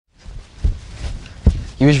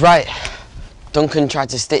You was right. Duncan tried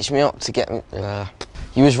to stitch me up to get me.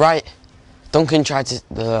 You was right. Duncan tried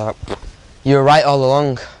to. You were right all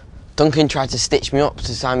along. Duncan tried to stitch me up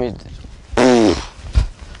to sign me.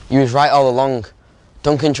 You was right all along.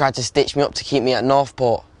 Duncan tried to stitch me up to keep me at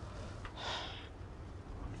Northport.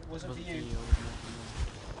 Wasn't for you.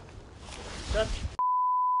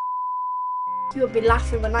 You'll be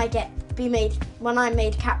laughing when I'm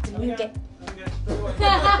made captain. You get.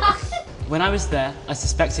 When I was there, I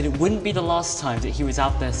suspected it wouldn't be the last time that he was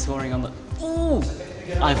out there scoring on the... Ooh!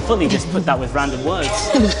 I fully just put that with random words.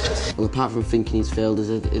 Well, apart from thinking he's failed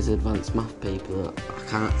his advanced math paper, I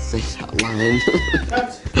can't say that line.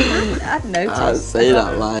 I've noticed. I can't say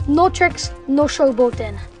that line. No tricks, no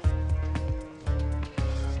showboating.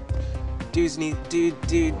 Dude.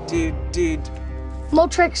 No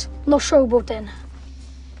tricks, no showboating.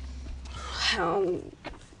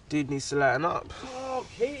 Dude needs to lighten up.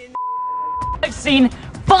 I've seen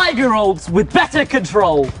 5-year-olds with better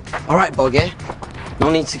control. All right, Boggy.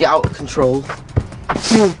 No need to get out of control.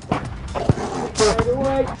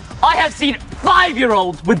 I have seen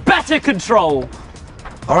 5-year-olds with better control.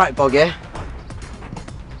 All right, Boggy.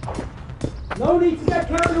 No need to get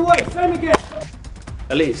carried away. Same again.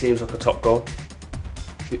 Elite seems like a top goal.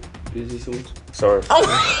 Is he someone? Sorry.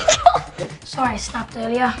 Sorry I snapped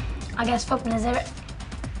earlier. I guess football is it.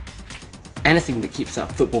 Anything that keeps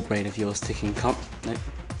that football brain of yours ticking, can't... No.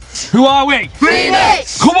 Who are we?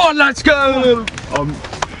 Phoenix! Come on, let's go!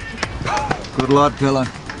 Good lad, Dylan.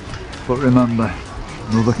 But remember,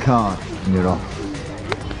 another card and you're off.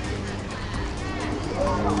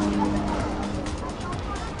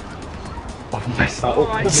 I've messed that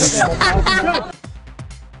up.